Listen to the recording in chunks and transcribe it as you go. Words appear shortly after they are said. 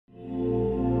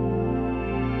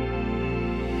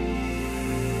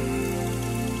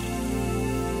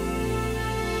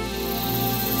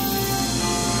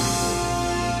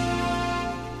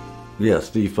Yeah,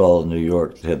 Steve Fall in New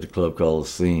York had the club called The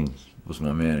Scene, was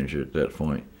my manager at that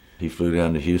point. He flew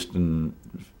down to Houston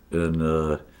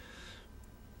and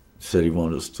said he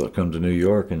wanted us to come to New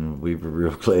York, and we were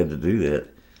real glad to do that.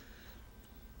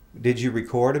 Did you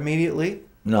record immediately?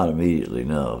 Not immediately,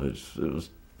 no. It was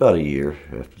about a year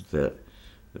after that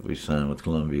we signed with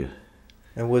Columbia.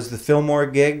 And was the Fillmore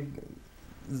gig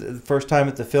the first time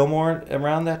at the Fillmore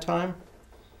around that time?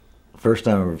 First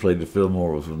time I ever played the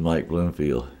Fillmore was with Mike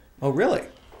Bloomfield. Oh, really?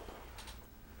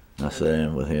 I sat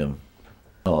in with him.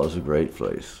 Oh, it was a great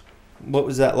place. What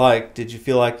was that like? Did you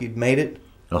feel like you'd made it?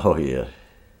 Oh, yeah.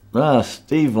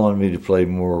 Steve wanted me to play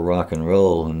more rock and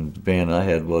roll, and the band I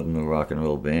had wasn't a rock and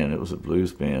roll band. It was a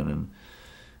blues band, and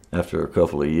after a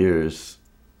couple of years,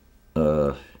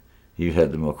 he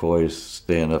had the McCoys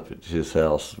stand up at his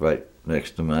house right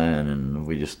next to mine, and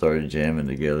we just started jamming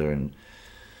together and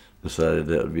decided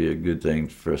that would be a good thing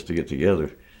for us to get together.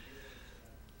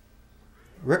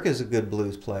 Rick is a good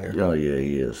blues player. Oh, yeah,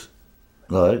 he is.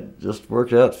 Well, it just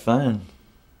worked out fine.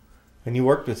 And you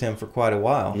worked with him for quite a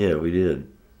while. Yeah, we did.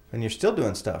 And you're still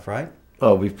doing stuff, right?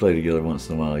 Oh, we play together once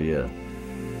in a while, yeah.